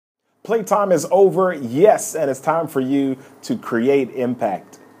Playtime is over, yes, and it's time for you to create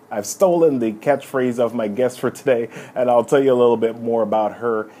impact. I've stolen the catchphrase of my guest for today, and I'll tell you a little bit more about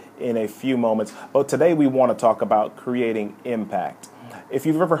her in a few moments. But today we want to talk about creating impact. If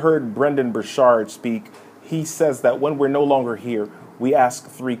you've ever heard Brendan Burchard speak, he says that when we're no longer here, we ask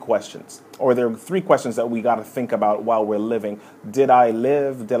three questions, or there are three questions that we got to think about while we're living. Did I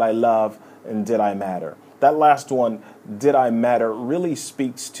live? Did I love? And did I matter? That last one, did I matter, really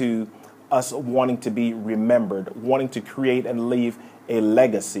speaks to us wanting to be remembered, wanting to create and leave a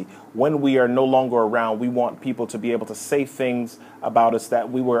legacy. When we are no longer around, we want people to be able to say things about us that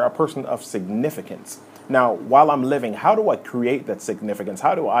we were a person of significance. Now, while I'm living, how do I create that significance?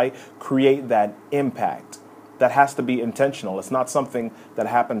 How do I create that impact? That has to be intentional. It's not something that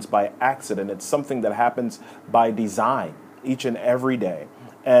happens by accident. It's something that happens by design each and every day.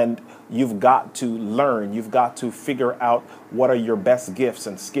 And you've got to learn, you've got to figure out what are your best gifts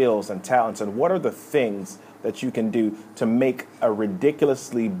and skills and talents, and what are the things that you can do to make a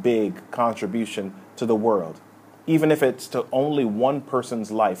ridiculously big contribution to the world. Even if it's to only one person's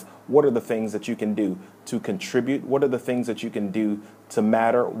life, what are the things that you can do to contribute? What are the things that you can do to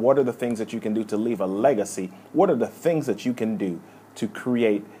matter? What are the things that you can do to leave a legacy? What are the things that you can do to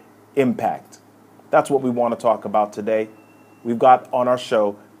create impact? That's what we want to talk about today. We've got on our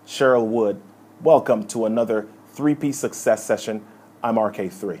show Cheryl Wood. Welcome to another 3P Success Session. I'm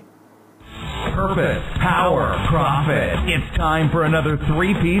RK3. Purpose, power, profit. It's time for another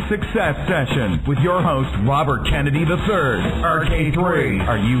 3P Success Session with your host, Robert Kennedy III. RK3,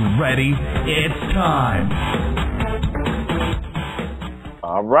 are you ready? It's time.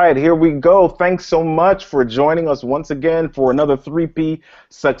 All right, here we go. Thanks so much for joining us once again for another 3P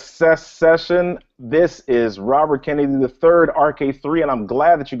Success Session. This is Robert Kennedy III, RK3, and I'm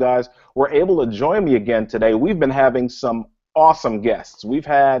glad that you guys were able to join me again today. We've been having some awesome guests. We've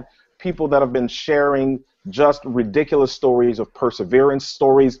had people that have been sharing just ridiculous stories of perseverance,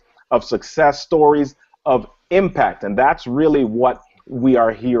 stories of success, stories of impact, and that's really what we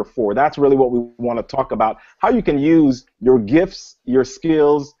are here for. That's really what we want to talk about, how you can use your gifts, your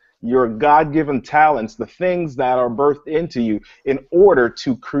skills, your God-given talents, the things that are birthed into you in order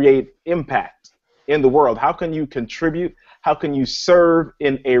to create impact in the world. How can you contribute? How can you serve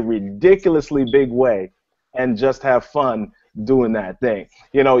in a ridiculously big way and just have fun doing that thing?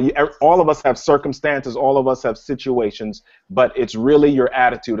 You know, all of us have circumstances, all of us have situations, but it's really your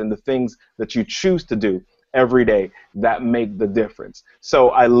attitude and the things that you choose to do every day that make the difference.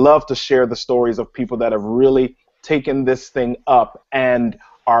 So I love to share the stories of people that have really taken this thing up and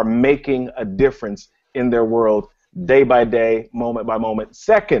are making a difference in their world day by day, moment by moment,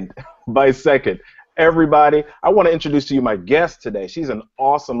 second by second. Everybody, I want to introduce to you my guest today. She's an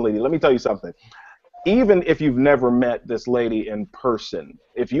awesome lady. Let me tell you something. Even if you've never met this lady in person,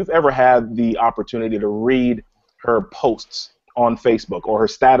 if you've ever had the opportunity to read her posts on Facebook or her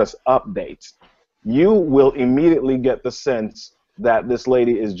status updates, you will immediately get the sense that this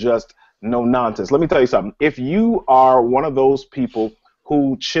lady is just no nonsense. Let me tell you something. If you are one of those people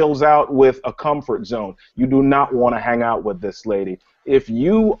who chills out with a comfort zone, you do not want to hang out with this lady. If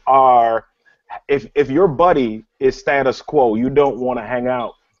you are, if your buddy is status quo, you don't want to hang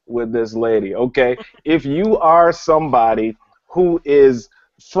out with this lady, okay? If you are somebody who is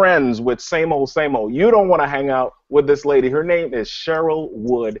friends with same old, you don't want to hang out with this lady. Her name is Cheryl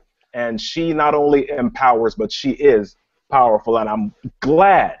Wood. And she not only empowers, but she is powerful. And I'm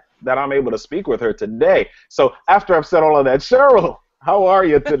glad that I'm able to speak with her today. So after I've said all of that, Cheryl, how are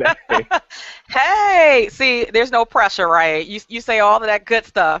you today? Hey, see, there's no pressure, right? You say all of that good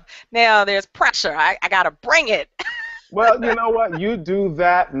stuff. Now there's pressure. I got to bring it. Well, you know what? You do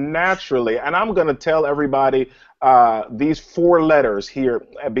that naturally. And I'm going to tell everybody these four letters here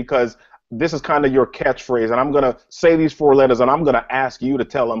because this is kind of your catchphrase, and I'm going to say these four letters, and I'm going to ask you to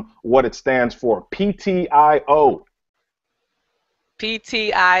tell them what it stands for. PTIO.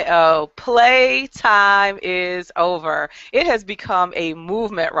 PTIO. Playtime is over. It has become a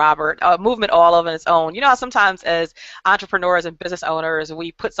movement, Robert, a movement all of its own. You know how sometimes as entrepreneurs and business owners,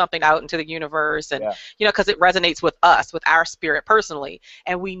 we put something out into the universe, and you know, because it resonates with us, with our spirit personally,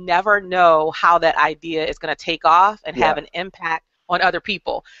 and we never know how that idea is going to take off and have an impact on other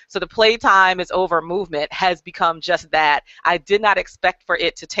people. So the playtime is over movement has become just that. I did not expect for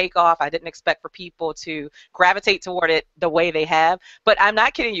it to take off. I didn't expect for people to gravitate toward it the way they have. But I'm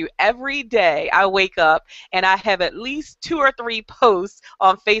not kidding you. Every day I wake up and I have at least 2 or 3 posts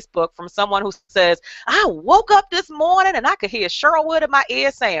on Facebook from someone who says, I woke up this morning and I could hear Cheryl Wood in my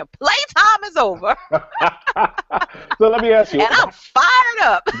ear saying, playtime is over. So let me ask you. And I'm fired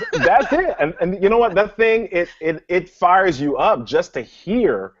up. That's it. And you know what? That thing, it fires you up just to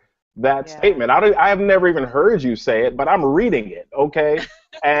hear that Yeah. statement. I have never even heard you say it, but I'm reading it, okay?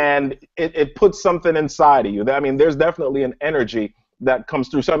 And it puts something inside of you. I mean, there's definitely an energy that comes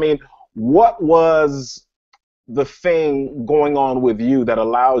through. So, I mean, what was the thing going on with you that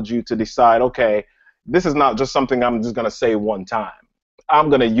allowed you to decide, okay, this is not just something I'm just going to say one time. I'm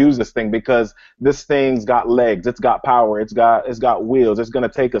going to use this thing because this thing's got legs, it's got power, it's got wheels, it's going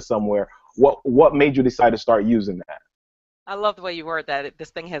to take us somewhere. What made you decide to start using that? I love the way you word that. This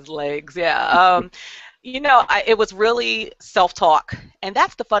thing has legs. Yeah. It was really self-talk, and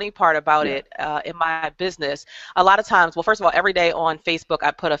that's the funny part about Yeah. it in my business. A lot of times, well, first of all, every day on Facebook,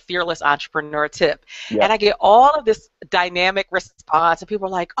 I put a fearless entrepreneur tip, and Yep. I get all of this dynamic response, and people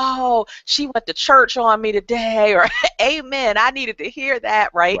are like, "Oh, she went to church on me today," or "Amen, I needed to hear that,"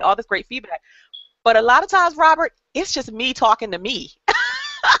 right? Right. All this great feedback. But a lot of times, Robert, it's just me talking to me.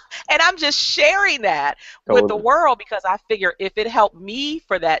 And I'm just sharing that with the Totally. world because I figure if it helped me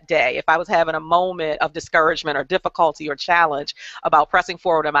for that day, if I was having a moment of discouragement or difficulty or challenge about pressing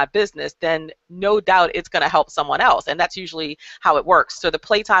forward in my business, then no doubt it's going to help someone else. And that's usually how it works. So the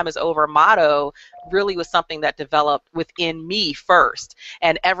playtime is over motto really was something that developed within me first.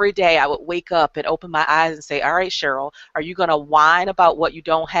 And every day I would wake up and open my eyes and say, all right, Cheryl, are you going to whine about what you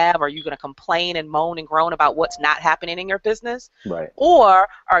don't have? Are you going to complain and moan and groan about what's not happening in your business? Right. Or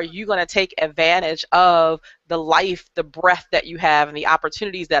are you going to take advantage of the life, the breath that you have, and the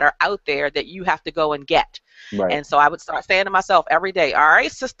opportunities that are out there that you have to go and get? Right. And so I would start saying to myself every day, all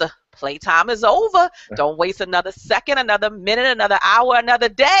right, sister, playtime is over. Don't waste another second, another minute, another hour, another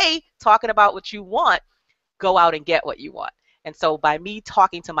day talking about what you want. Go out and get what you want. And so by me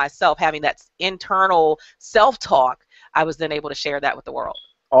talking to myself, having that internal self-talk, I was then able to share that with the world.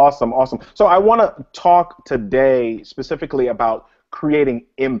 Awesome, awesome. So I want to talk today specifically about creating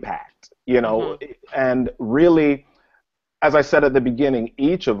impact, Hmm. and really, as I said at the beginning,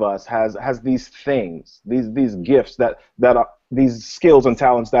 each of us has these things, these gifts that are these skills and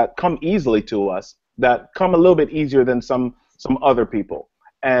talents that come easily to us, that come a little bit easier than some other people.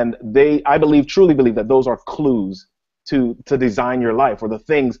 And I believe, truly believe that those are clues to design your life, or the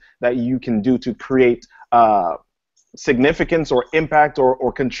things that you can do to create significance or impact,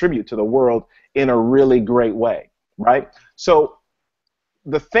 or contribute to the world in a really great way, right? So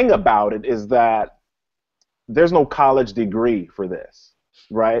the thing about it is that there's no college degree for this,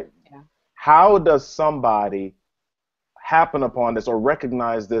 right? Yeah. How does somebody happen upon this or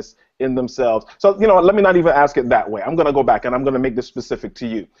recognize this in themselves? So, let me not even ask it that way. I'm going to go back and I'm going to make this specific to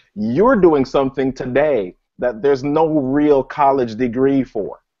you. You're doing something today that there's no real college degree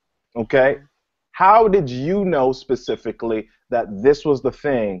for, okay? Hmm. How did you know specifically that this was the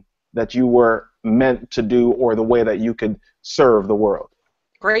thing that you were meant to do, or the way that you could serve the world?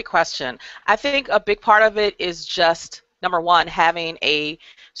 Great question. I think a big part of it is just number one, having a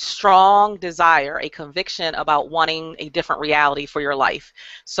strong desire, a conviction about wanting a different reality for your life.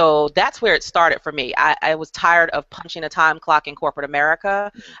 So that's where it started for me. I was tired of punching a time clock in corporate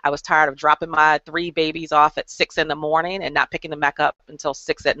America. I was tired of dropping my three babies off at 6 in the morning and not picking them back up until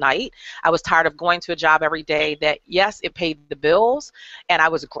 6 at night. I was tired of going to a job every day that, yes, it paid the bills and I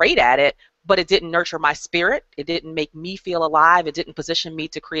was great at it, but it didn't nurture my spirit. It didn't make me feel alive. It didn't position me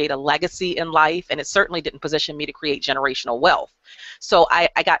to create a legacy in life, and it certainly didn't position me to create generational wealth. So I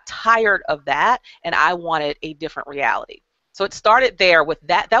got tired of that, and I wanted a different reality. So it started there with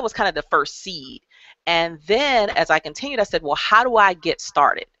that. That was kind of the first seed. And then as I continued, I said, well, how do I get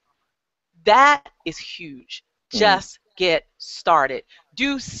started? That is huge. Mm, Just get started.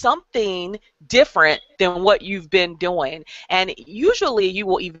 Do something different than what you've been doing. And usually you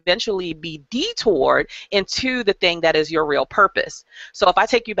will eventually be detoured into the thing that is your real purpose. So if I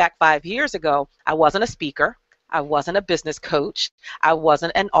take you back 5 years ago, I wasn't a speaker. I wasn't a business coach. I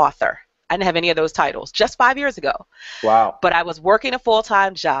wasn't an author. I didn't have any of those titles just 5 years ago. wow. But I was working a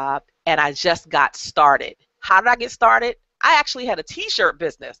full-time job and I just got started. How did I get started? I actually had a t-shirt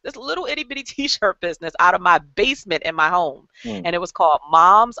business, this little itty bitty t-shirt business out of my basement in my home. Mm. And it was called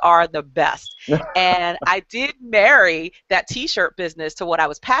Moms Are the Best. And I did marry that t-shirt business to what I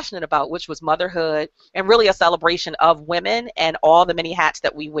was passionate about, which was motherhood and really a celebration of women and all the many hats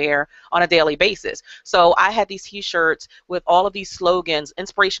that we wear on a daily basis. So I had these t-shirts with all of these slogans,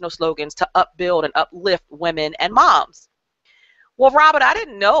 inspirational slogans to upbuild and uplift women and moms. Well, Robert, I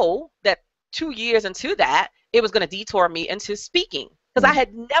didn't know that 2 years into that, it was going to detour me into speaking because I Mm.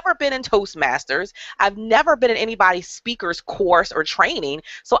 had never been in Toastmasters. I've never been in anybody's speaker's course or training,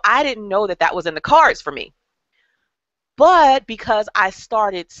 so I didn't know that that was in the cards for me. But because I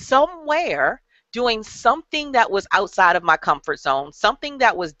started somewhere doing something that was outside of my comfort zone, something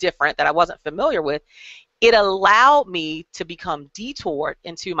that was different that I wasn't familiar with, it allowed me to become detoured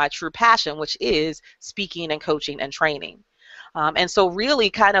into my true passion, which is speaking and coaching and training. And so really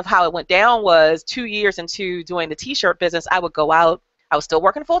kind of how it went down was 2 years into doing the t-shirt business, I would go out. I was still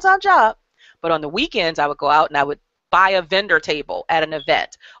working a full-time job, but on the weekends I would go out and I would buy a vendor table at an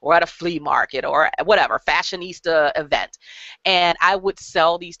event or at a flea market or whatever, fashionista event. And I would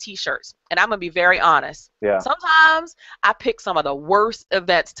sell these t-shirts. And I'm going to be very honest. Yeah. Sometimes I pick some of the worst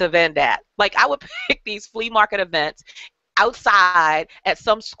events to vend at. Like I would pick these flea market events outside at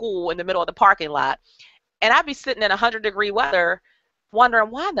some school in the middle of the parking lot. And I'd be sitting in 100-degree weather wondering,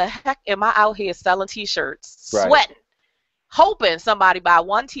 why in the heck am I out here selling t-shirts, sweating, hoping somebody buy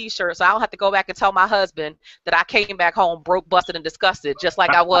one t-shirt so I don't have to go back and tell my husband that I came back home broke, busted, and disgusted, just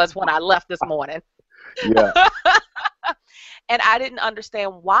like I was when I left this morning. Yeah. And I didn't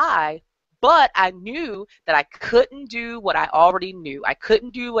understand why, but I knew that I couldn't do what I already knew. I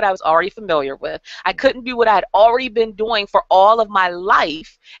couldn't do what I was already familiar with. I couldn't do what I had already been doing for all of my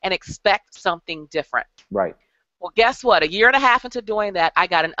life and expect something different. Right. Well, guess what? 1.5 years into doing that, I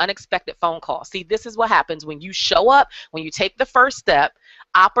got an unexpected phone call. See, this is what happens when you show up, when you take the first step,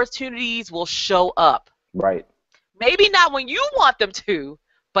 opportunities will show up. Right. Maybe not when you want them to,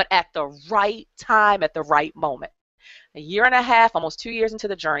 but at the right time, at the right moment. 1.5 years, almost 2 years into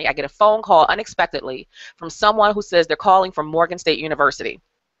the journey, I get a phone call unexpectedly from someone who says they're calling from Morgan State University.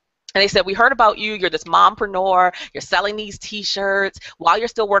 And they said, we heard about you. You're this mompreneur. You're selling these t-shirts while you're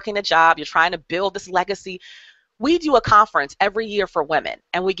still working a job. You're trying to build this legacy. We do a conference every year for women,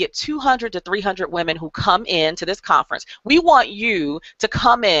 and we get 200 to 300 women who come in to this conference. We want you to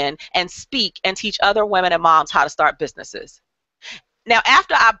come in and speak and teach other women and moms how to start businesses. Now,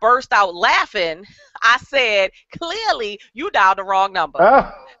 after I burst out laughing, I said, clearly, you dialed the wrong number.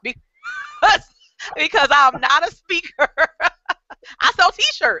 Oh. Because I'm not a speaker. I sell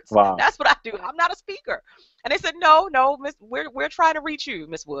t-shirts. Wow. That's what I do. I'm not a speaker. And they said, no, Miss, we're trying to reach you,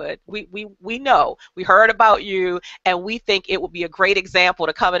 Miss Wood. We know. We heard about you, and we think it would be a great example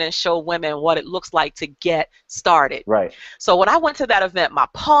to come in and show women what it looks like to get started. Right. So when I went to that event, my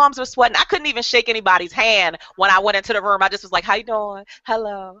palms were sweating. I couldn't even shake anybody's hand when I went into the room. I just was like, how you doing?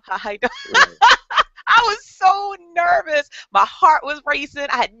 Hello. How you doing? Right. I was so nervous. My heart was racing.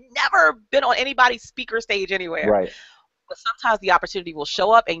 I had never been on anybody's speaker stage anywhere. Right. But sometimes the opportunity will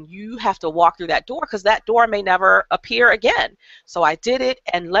show up and you have to walk through that door because that door may never appear again. So I did it,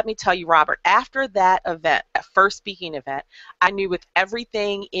 and let me tell you, Robert, after that event, that first speaking event, I knew with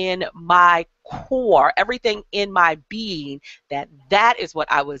everything in my core, everything in my being, that that is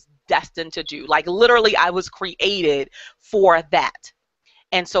what I was destined to do. Like literally, I was created for that.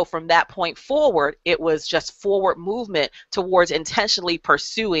 And so from that point forward, it was just forward movement towards intentionally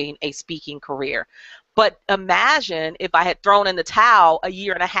pursuing a speaking career. But imagine if I had thrown in the towel 1.5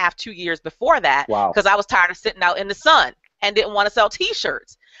 years, 2 years before that, because I was tired of sitting out in the sun and didn't want to sell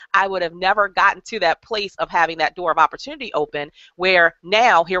t-shirts. I would have never gotten to that place of having that door of opportunity open where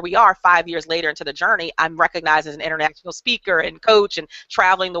now, here we are 5 years later into the journey, I'm recognized as an international speaker and coach and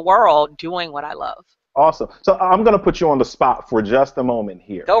traveling the world doing what I love. Awesome. So I'm going to put you on the spot for just a moment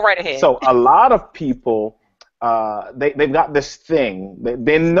here. Go right ahead. So a lot of people, they've got this thing.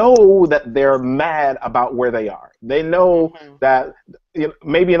 They know that they're mad about where they are. They know that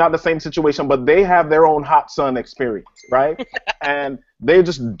maybe not the same situation, but they have their own hot sun experience, right? And they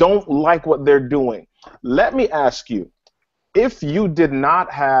just don't like what they're doing. Let me ask you, if you did not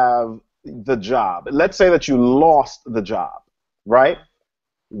have the job, let's say that you lost the job, right?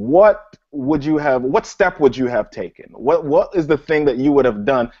 What step would you have taken? What is the thing that you would have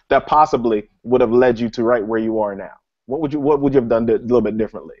done that possibly would have led you to right where you are now? What would you have done a little bit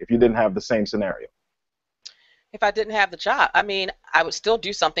differently if you didn't have the same scenario? If I didn't have the job, I mean, I would still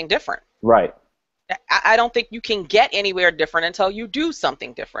do something different. Right. I don't think you can get anywhere different until you do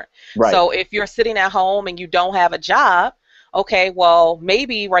something different. Right. So if you're sitting at home and you don't have a job, okay, well,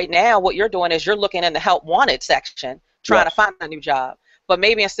 maybe right now what you're doing is you're looking in the help wanted section trying to find a new job. But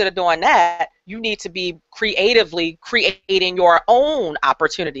maybe instead of doing that, you need to be creatively creating your own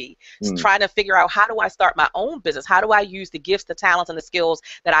opportunity, trying to figure out, how do I start my own business? How do I use the gifts, the talents, and the skills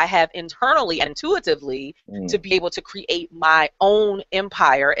that I have internally and intuitively to be able to create my own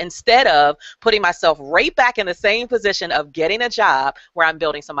empire instead of putting myself right back in the same position of getting a job where I'm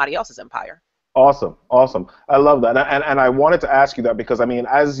building somebody else's empire. Awesome, awesome. I love that. And I wanted to ask you that because, I mean,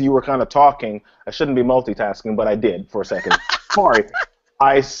 as you were kind of talking, I shouldn't be multitasking, but I did for a second. Sorry.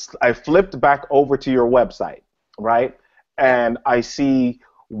 I flipped back over to your website, right? And I see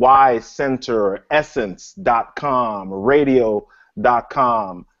Y-Center, Essence.com,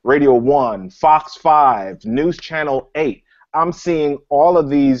 Radio.com, Radio 1, Fox 5, News Channel 8. I'm seeing all of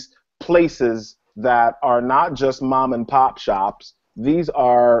these places that are not just mom and pop shops. These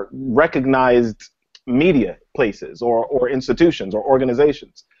are recognized media places or institutions or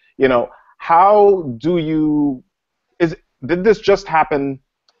organizations. You know, how do you, did this just happen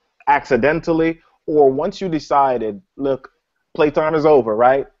accidentally, or once you decided, look, playtime is over,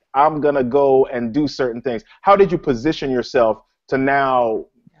 right? I'm gonna go and do certain things. How did you position yourself to now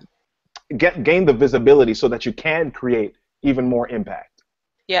gain the visibility so that you can create even more impact?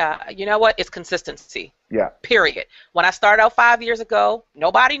 Yeah, you know what? It's consistency. Yeah. Period. When I started out 5 years ago,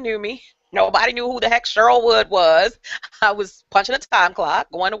 nobody knew me. Nobody knew who the heck Cheryl Wood was. I was punching a time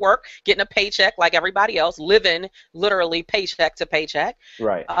clock, going to work, getting a paycheck like everybody else, living literally paycheck to paycheck.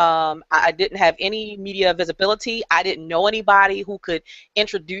 Right. I didn't have any media visibility. I didn't know anybody who could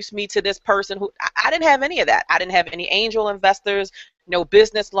introduce me to this person. I didn't have any of that. I didn't have any angel investors, no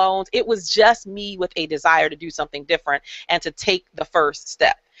business loans. It was just me with a desire to do something different and to take the first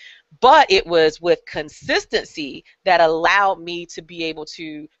step. But it was with consistency that allowed me to be able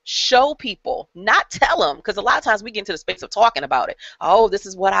to show people, not tell them, because a lot of times we get into the space of talking about it. Oh, this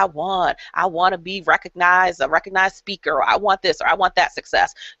is what I want. I want to be recognized, a recognized speaker, or I want this, or I want that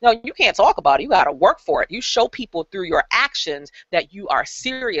success. No, you can't talk about it. You got to work for it. You show people through your actions that you are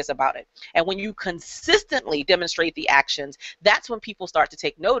serious about it. And when you consistently demonstrate the actions, that's when people start to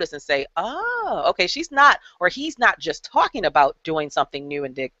take notice and say, oh, okay, she's not, or he's not just talking about doing something new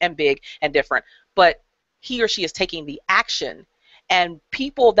and big and different, but he or she is taking the action, and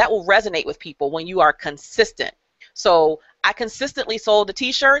people, that will resonate with people when you are consistent. So I consistently sold the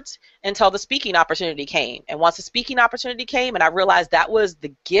t-shirts until the speaking opportunity came, and once the speaking opportunity came and I realized that was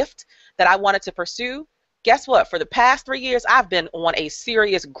the gift that I wanted to pursue, guess what? For the past 3 years I've been on a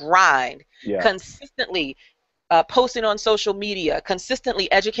serious grind, consistently posting on social media, consistently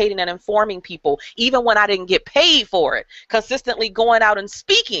educating and informing people, even when I didn't get paid for it, consistently going out and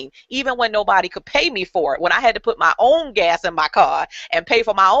speaking, even when nobody could pay me for it, when I had to put my own gas in my car and pay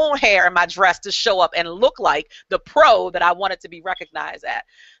for my own hair and my dress to show up and look like the pro that I wanted to be recognized at.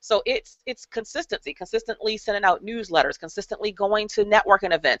 So it's consistency, consistently sending out newsletters, consistently going to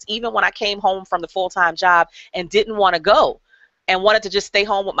networking events, even when I came home from the full-time job and didn't want to go, and wanted to just stay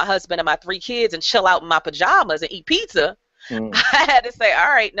home with my husband and my 3 kids and chill out in my pajamas and eat pizza, I had to say,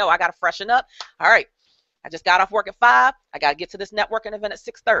 all right, no, I got to freshen up. All right, I just got off work at 5. I got to get to this networking event at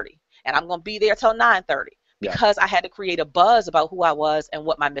 6:30, and I'm going to be there till 9:30 because I had to create a buzz about who I was and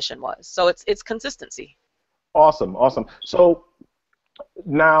what my mission was. So it's consistency. Awesome, awesome. So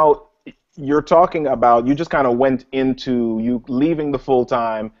now you're talking about, you just kind of went into you leaving the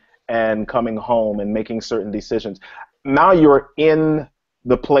full-time and coming home and making certain decisions. Now you're in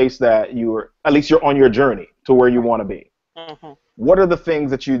the place that at least you're on your journey to where you want to be. What are the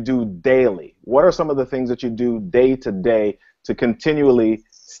things that you do daily? What are some of the things that you do day to day to continually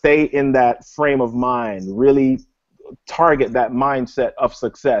stay in that frame of mind, really target that mindset of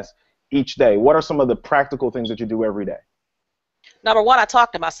success each day? What are some of the practical things that you do every day? Number one, I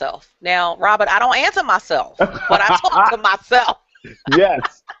talk to myself. Now, Robert, I don't answer myself, but I talk to myself.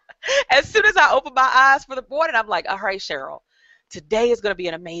 Yes. As soon as I open my eyes for the morning, I'm like, all right, Cheryl, today is going to be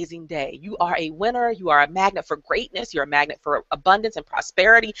an amazing day. You are a winner. You are a magnet for greatness. You're a magnet for abundance and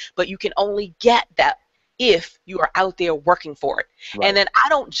prosperity, but you can only get that if you are out there working for it. Right. And then I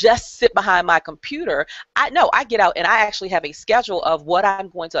don't just sit behind my computer. I get out and I actually have a schedule of what I'm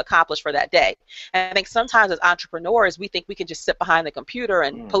going to accomplish for that day. And I think sometimes as entrepreneurs, we think we can just sit behind the computer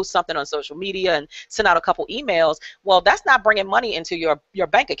and post something on social media and send out a couple emails. Well, that's not bringing money into your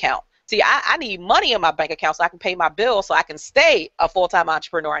bank account. See, I need money in my bank account so I can pay my bills, so I can stay a full-time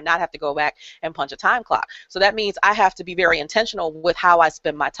entrepreneur and not have to go back and punch a time clock. So that means I have to be very intentional with how I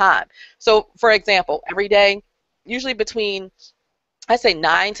spend my time. So, for example, every day, usually between, I say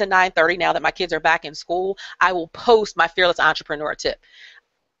 9 to 9:30, now that my kids are back in school, I will post my Fearless Entrepreneur tip.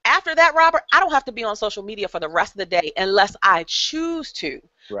 After that, Robert, I don't have to be on social media for the rest of the day unless I choose to.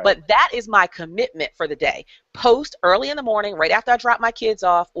 Right. But that is my commitment for the day. Post early in the morning, right after I drop my kids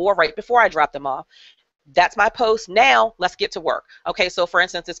off or right before I drop them off. That's my post. Now, let's get to work. Okay, so for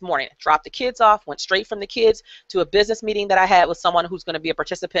instance, this morning, dropped the kids off, went straight from the kids to a business meeting that I had with someone who's going to be a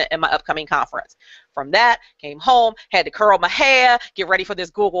participant in my upcoming conference. From that, came home, had to curl my hair, get ready for this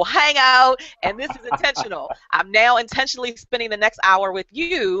Google Hangout, and this is intentional. I'm now intentionally spending the next hour with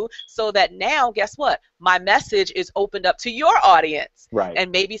you so that now, guess what? My message is opened up to your audience. Right.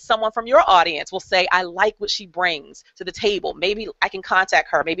 And maybe someone from your audience will say, I like what she brings to the table. Maybe I can contact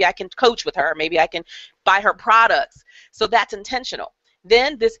her. Maybe I can coach with her. Maybe I can buy her products. So that's intentional.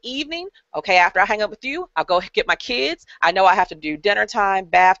 Then this evening, okay, after I hang up with you, I'll go get my kids. I know I have to do dinner time,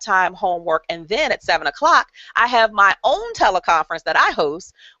 bath time, homework, and then at 7 o'clock, I have my own teleconference that I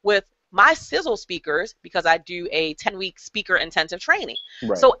host with my sizzle speakers, because I do a 10-week speaker intensive training.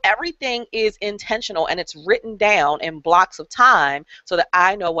 Right. So everything is intentional and it's written down in blocks of time so that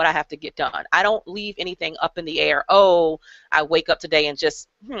I know what I have to get done. I don't leave anything up in the air. Oh, I wake up today and just,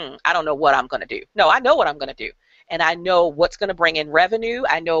 I don't know what I'm going to do. No, I know what I'm going to do. And I know what's going to bring in revenue.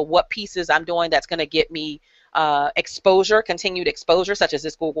 I know what pieces I'm doing that's going to get me exposure, continued exposure, such as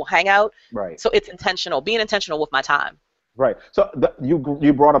this Google Hangout. Right. So it's intentional, being intentional with my time. Right. So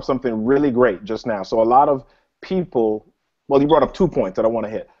you brought up something really great just now. So a lot of people, well, you brought up 2 points that I want to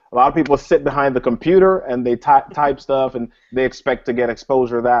hit. A lot of people sit behind the computer and they type stuff and they expect to get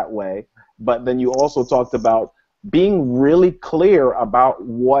exposure that way. But then you also talked about being really clear about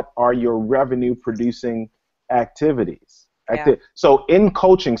what are your revenue producing activities. Yeah. So in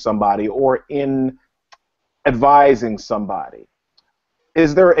coaching somebody or in advising somebody,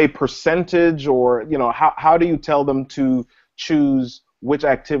 is there a percentage, or how do you tell them to choose which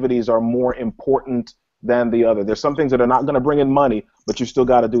activities are more important than the other? There's some things that are not going to bring in money, but you still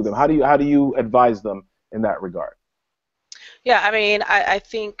got to do them. How do you advise them in that regard? Yeah, I mean, I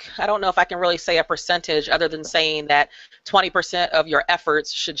think, I don't know if I can really say a percentage other than saying that 20% of your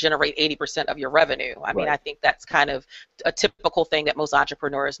efforts should generate 80% of your revenue. I mean, I think that's kind of a typical thing that most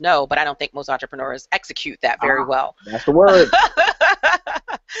entrepreneurs know, but I don't think most entrepreneurs execute that very well. That's the word.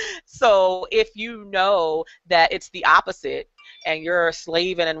 So if you know that it's the opposite and you're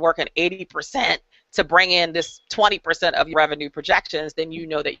slaving and working 80% to bring in this 20% of your revenue projections, then you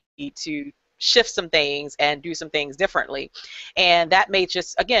know that you need to shift some things and do some things differently. And that may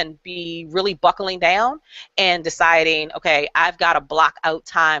just, again, be really buckling down and deciding, okay, I've got to block out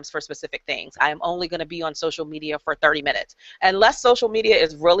times for specific things. I'm only going to be on social media for 30 minutes. Unless social media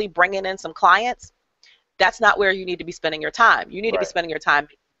is really bringing in some clients, that's not where you need to be spending your time. You need to be spending your time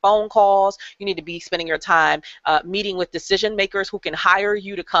phone calls. You need to be spending your time meeting with decision makers who can hire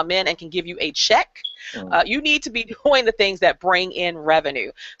you to come in and can give you a check. You need to be doing the things that bring in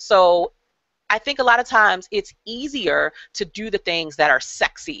revenue. So I think a lot of times it's easier to do the things that are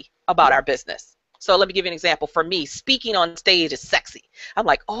sexy about our business. So let me give you an example. For me, speaking on stage is sexy. I'm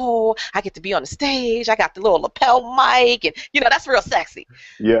like, oh, I get to be on the stage. I got the little lapel mic, and that's real sexy.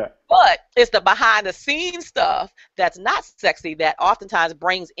 Yeah. But it's the behind the scenes stuff that's not sexy that oftentimes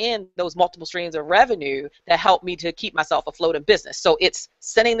brings in those multiple streams of revenue that help me to keep myself afloat in business. So it's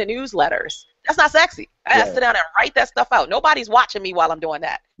sending the newsletters. That's not sexy. I have to sit down and write that stuff out. Nobody's watching me while I'm doing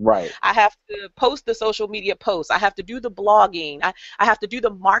that. Right. I have to post the social media posts. I have to do the blogging. I have to do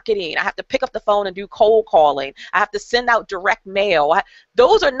the marketing. I have to pick up the phone and do cold calling. I have to send out direct mail.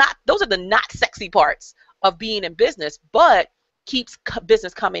 Those are the not sexy parts of being in business, but keeps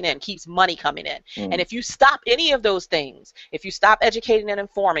business coming in, keeps money coming in. And if you stop any of those things, if you stop educating and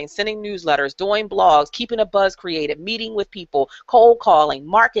informing, sending newsletters, doing blogs, keeping a buzz created, meeting with people, cold calling,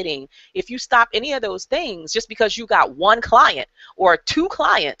 marketing, if you stop any of those things just because you got one client or 2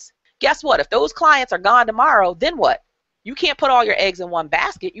 clients, guess what? If those clients are gone tomorrow, then what? You can't put all your eggs in one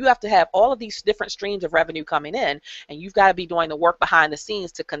basket. You have to have all of these different streams of revenue coming in, and you've got to be doing the work behind the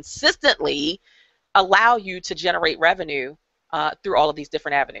scenes to consistently allow you to generate revenue through all of these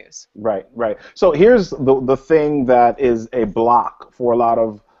different avenues. Right. So here's the thing that is a block for a lot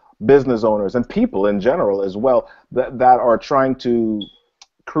of business owners and people in general as well that are trying to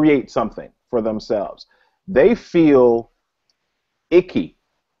create something for themselves. They feel icky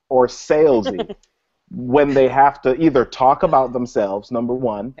or salesy when they have to either talk about themselves, number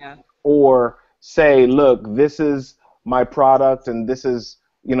one, or say, look, this is my product and this is,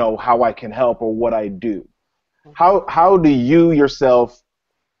 how I can help or what I do. How do you yourself,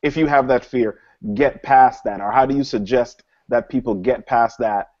 if you have that fear, get past that? Or how do you suggest that people get past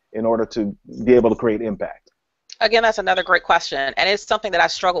that in order to be able to create impact? Again, that's another great question, and it's something that I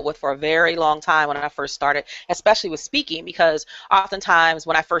struggled with for a very long time when I first started, especially with speaking, because oftentimes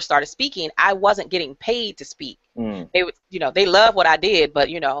when I first started speaking, I wasn't getting paid to speak. They would, they love what I did, but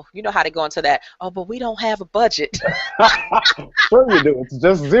you know how to go into that. Oh, but we don't have a budget. Sure you do. It's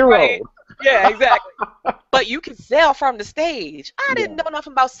just zero. Right. Yeah, exactly. But you can sell from the stage. I didn't know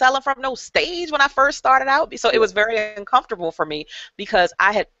nothing about selling from no stage when I first started out, so it was very uncomfortable for me because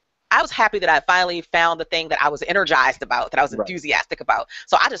I was happy that I finally found the thing that I was energized about, that I was enthusiastic about.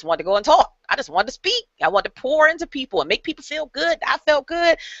 So I just wanted to go and talk. I just wanted to speak. I wanted to pour into people and make people feel good. I felt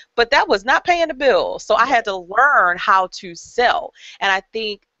good, but that was not paying the bills. So I had to learn how to sell. And I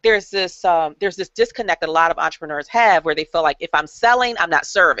think there's this disconnect that a lot of entrepreneurs have where they feel like if I'm selling, I'm not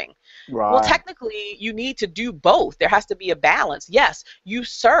serving. Well, Right. technically, you need to do both. There has to be a balance. Yes, you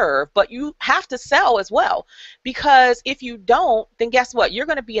serve, but you have to sell as well. Because if you don't, then guess what? You're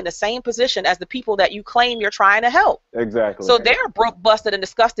going to be in the same position as the people that you claim you're trying to help. Exactly. So they're broke, busted, and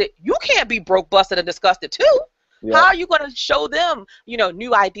disgusted. You can't be broke, busted, and disgusted too. Yeah. How are you going to show them,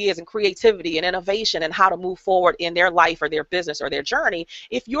 new ideas and creativity and innovation and how to move forward in their life or their business or their journey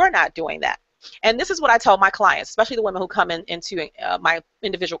if you're not doing that? And this is what I tell my clients, especially the women who come into my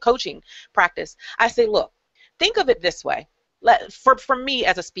individual coaching practice. I say, look, think of it this way. For me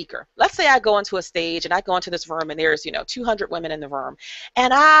as a speaker, let's say I go into a stage and I go into this room and there's 200 women in the room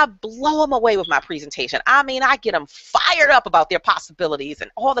and I blow them away with my presentation. I mean, I get them fired up about their possibilities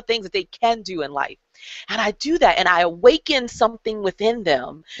and all the things that they can do in life. And I do that and I awaken something within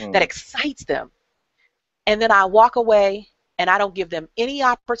them that excites them. And then I walk away and I don't give them any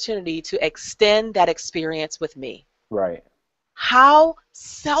opportunity to extend that experience with me. Right. How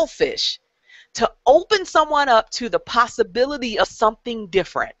selfish to open someone up to the possibility of something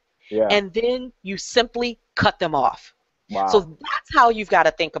different. Yeah. And then you simply cut them off. Wow. So that's how you've got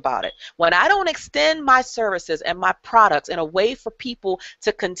to think about it. When I don't extend my services and my products in a way for people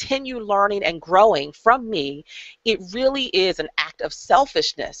to continue learning and growing from me, it really is an act of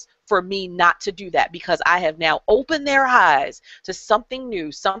selfishness for me not to do that, because I have now opened their eyes to something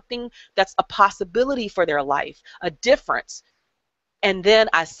new, something that's a possibility for their life, a difference. And then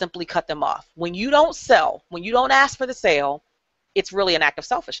I simply cut them off. When you don't sell, when you don't ask for the sale, it's really an act of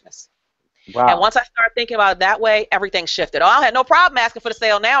selfishness. Wow. And once I start thinking about it that way, everything shifted. Oh, I had no problem asking for the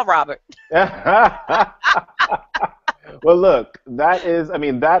sale now, Robert. Well, look,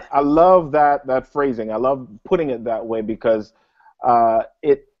 I love that phrasing. I love putting it that way because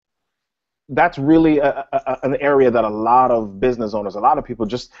that's really an area that a lot of business owners, a lot of people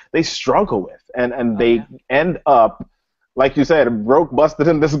they struggle with, and they end up, like you said, broke, busted,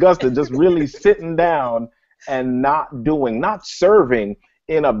 and disgusted, just really sitting down and not serving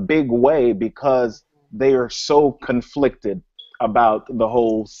in a big way because they are so conflicted about the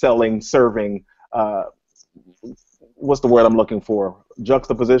whole selling, serving, what's the word I'm looking for?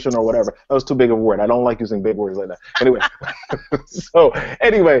 Juxtaposition or whatever. That was too big of a word. I don't like using big words like that.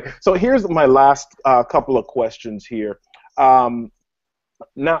 Anyway, so here's my last couple of questions here.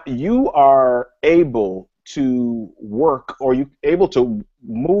 Now, you are able to work, or you able to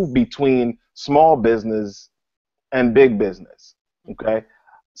move between small business and big business, okay?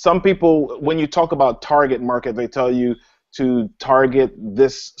 Some people, when you talk about target market, they tell you to target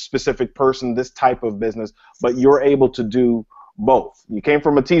this specific person, this type of business, but you're able to do both. You came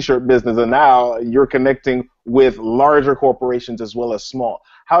from a t-shirt business and now you're connecting with larger corporations as well as small.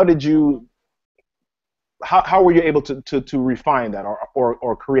 How were you able to refine that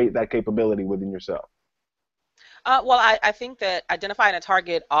or create that capability within yourself? Well, I think that identifying a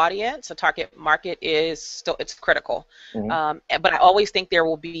target audience, a target market it's critical. But I always think there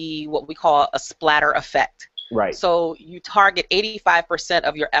will be what we call a splatter effect. Right. So you target 85%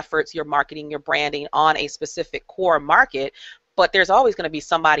 of your efforts, your marketing, your branding on a specific core market, but there's always going to be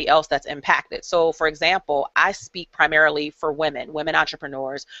somebody else that's impacted. So, for example, I speak primarily for women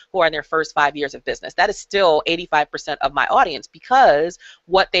entrepreneurs who are in their first 5 years of business. That is still 85% of my audience because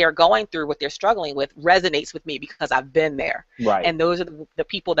what they are going through, what they're struggling with resonates with me because I've been there. Right. And those are the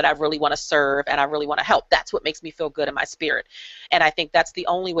people that I really want to serve and I really want to help. That's what makes me feel good in my spirit. And I think that's the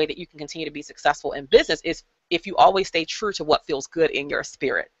only way that you can continue to be successful in business is if you always stay true to what feels good in your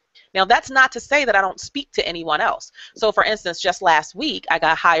spirit. Now, that's not to say that I don't speak to anyone else. So, for instance, just last week, I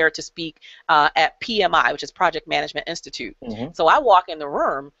got hired to speak at PMI, which is Project Management Institute. So I walk in the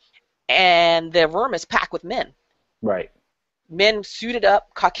room, and the room is packed with men. Right. Men suited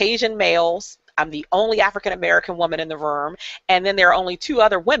up, Caucasian males. I'm the only African-American woman in the room, and then there are only 2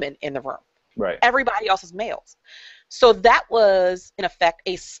 other women in the room. Right. Everybody else is males. So that was, in effect,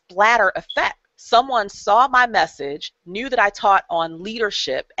 a splatter effect. Someone saw my message, knew that I taught on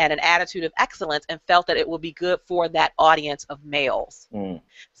leadership and an attitude of excellence, and felt that it would be good for that audience of males.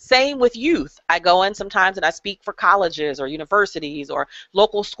 Same with youth. I go in sometimes and I speak for colleges or universities or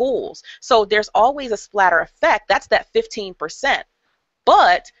local schools. So there's always a splatter effect. That's that 15%.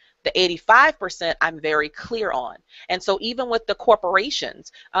 But the 85% I'm very clear on. And so even with the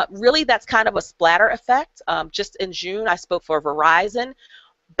corporations, really that's kind of a splatter effect. Just in June, I spoke for Verizon,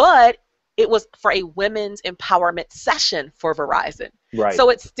 but it was for a women's empowerment session for Verizon. Right. So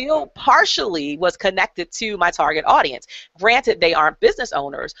it still partially was connected to my target audience. Granted, they aren't business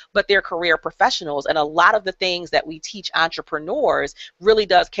owners, but they're career professionals. And a lot of the things that we teach entrepreneurs really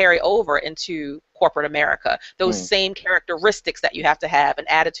does carry over into corporate America. Those same characteristics that you have to have, an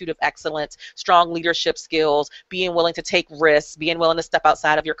attitude of excellence, strong leadership skills, being willing to take risks, being willing to step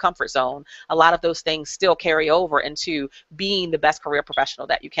outside of your comfort zone. A lot of those things still carry over into being the best career professional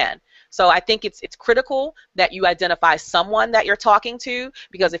that you can. So I think it's critical that you identify someone that you're talking to,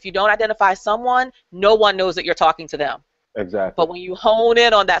 because if you don't identify someone, no one knows that you're talking to them. Exactly. But when you hone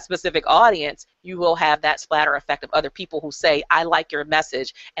in on that specific audience, you will have that splatter effect of other people who say, I like your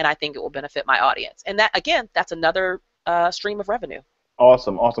message and I think it will benefit my audience. And that, again, that's another stream of revenue.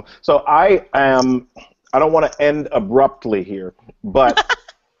 Awesome, awesome. So I don't want to end abruptly here, but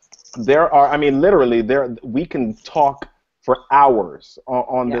literally we can talk for hours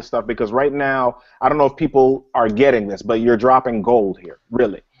on this stuff, because right now, I don't know if people are getting this, but you're dropping gold here,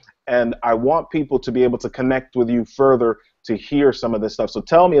 really. And I want people to be able to connect with you further to hear some of this stuff. So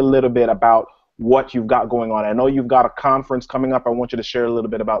tell me a little bit about what you've got going on. I know you've got a conference coming up. I want you to share a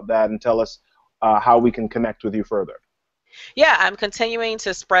little bit about that and tell us how we can connect with you further. Yeah, I'm continuing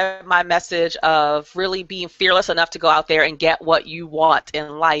to spread my message of really being fearless enough to go out there and get what you want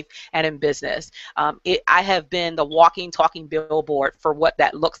in life and in business. I have been the walking, talking billboard for what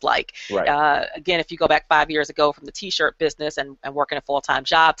that looks like. Right. Again, if you go back 5 years ago from the t-shirt business and working a full-time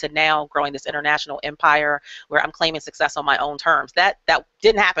job to now growing this international empire where I'm claiming success on my own terms, that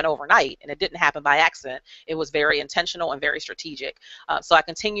didn't happen overnight, and it didn't happen by accident. It was very intentional and very strategic. So I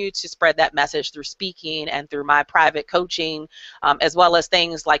continue to spread that message through speaking and through my private coaching, as well as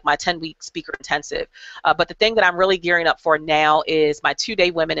things like my 10-week speaker intensive. But the thing that I'm really gearing up for now is my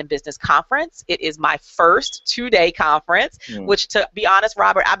 2-day Women in Business conference. It is my first 2-day conference, which, to be honest,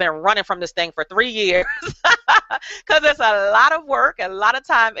 Robert, I've been running from this thing for 3 years because it's a lot of work, a lot of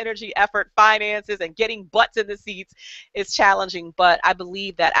time, energy, effort, finances, and getting butts in the seats is challenging. But I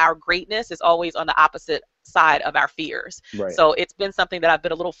believe that our greatness is always on the opposite side of our fears. Right. So it's been something that I've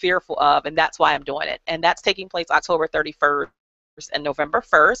been a little fearful of, and that's why I'm doing it. And that's taking place October 31st and November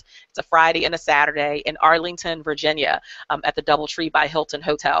 1st. It's a Friday and a Saturday in Arlington, Virginia, at the DoubleTree by Hilton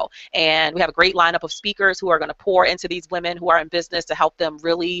Hotel. And we have a great lineup of speakers who are going to pour into these women who are in business to help them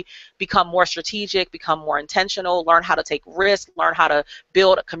really become more strategic, become more intentional, learn how to take risks, learn how to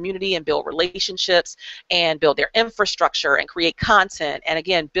build a community and build relationships and build their infrastructure and create content, and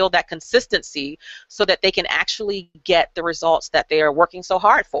again, build that consistency so that they can actually get the results that they are working so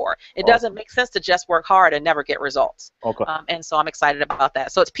hard for. It doesn't make sense to just work hard and never get results. Okay. And so I'm excited about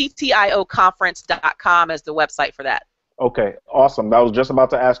that. So it's ptioconference.com as the website for that. Okay, awesome. I was just about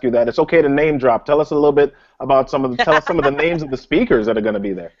to ask you that. It's okay to name drop. Tell us a little bit about some of the names of the speakers that are going to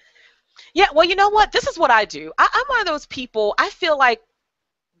be there. Yeah, well, you know what? This is what I do. I'm one of those people, I feel like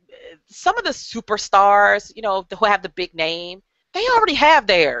some of the superstars, you know, who have the big name, they already have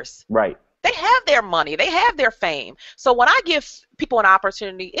theirs. Right. They have their money. They have their fame. So when I give people an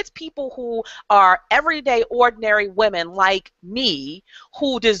opportunity, it's people who are everyday, ordinary women like me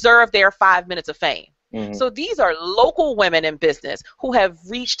who deserve their 5 minutes of fame. So these are local women in business who have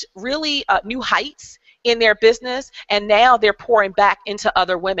reached really new heights in their business, and now they're pouring back into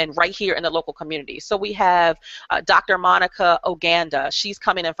other women right here in the local community. So we have Dr. Monica Oganda. She's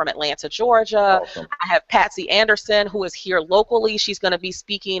coming in from Atlanta, Georgia. Awesome. I have Patsy Anderson, who is here locally. She's going to be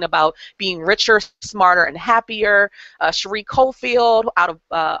speaking about being richer, smarter, and happier. Cherie Cofield out of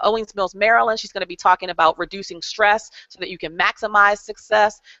Owings Mills, Maryland. She's going to be talking about reducing stress so that you can maximize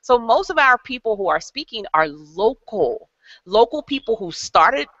success. So most of our people who are speaking are local people who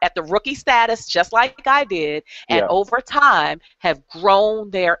started at the rookie status just like I did, and over time have grown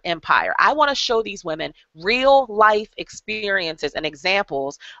their empire. I want to show these women real life experiences and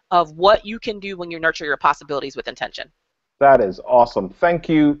examples of what you can do when you nurture your possibilities with intention. That is awesome. Thank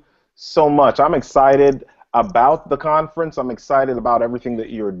you so much. I'm excited about the conference. I'm excited about everything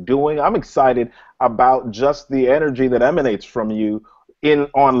that you're doing. I'm excited about just the energy that emanates from you in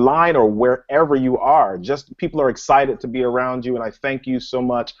online or wherever you are. Just people are excited to be around you, and I thank you so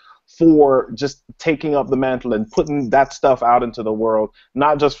much for just taking up the mantle and putting that stuff out into the world,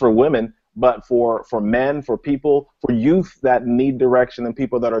 not just for women, but for men, for people, for youth that need direction, and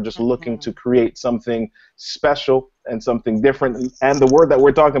people that are just looking to create something special and something different. And the word that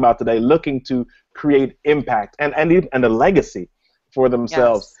we're talking about today, looking to create impact and a legacy for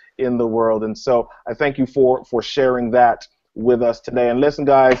themselves in the world. And so I thank you for sharing that with us today. And listen,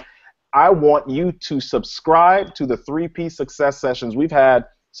 guys, I want you to subscribe to the 3P Success Sessions. We've had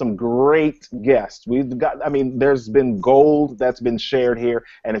some great guests. We've got, I mean, there's been gold that's been shared here.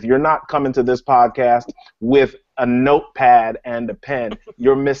 And if you're not coming to this podcast with a notepad and a pen,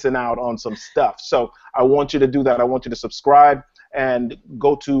 you're missing out on some stuff. So I want you to do that. I want you to subscribe and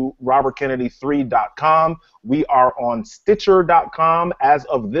go to robertkennedy3.com. We are on Stitcher.com as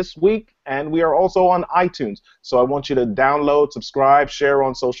of this week, and we are also on iTunes. So I want you to download, subscribe, share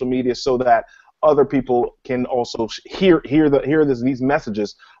on social media so that other people can also hear these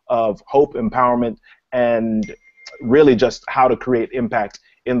messages of hope, empowerment, and really just how to create impact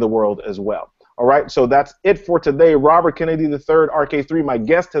in the world as well. All right, so that's it for today. Robert Kennedy III, RK3. My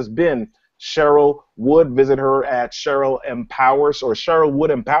guest has been Cheryl Wood. Visit her at Cheryl Empowers or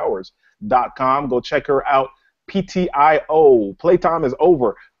CherylWoodEmpowers.com. Go check her out. PTIO, Playtime is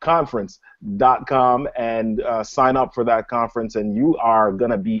Over, conference.com, and sign up for that conference, and you are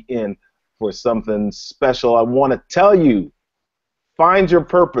going to be in for something special. I want to tell you, find your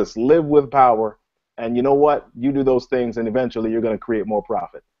purpose, live with power, and you know what? You do those things, and eventually you're going to create more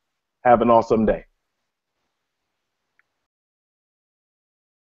profit. Have an awesome day.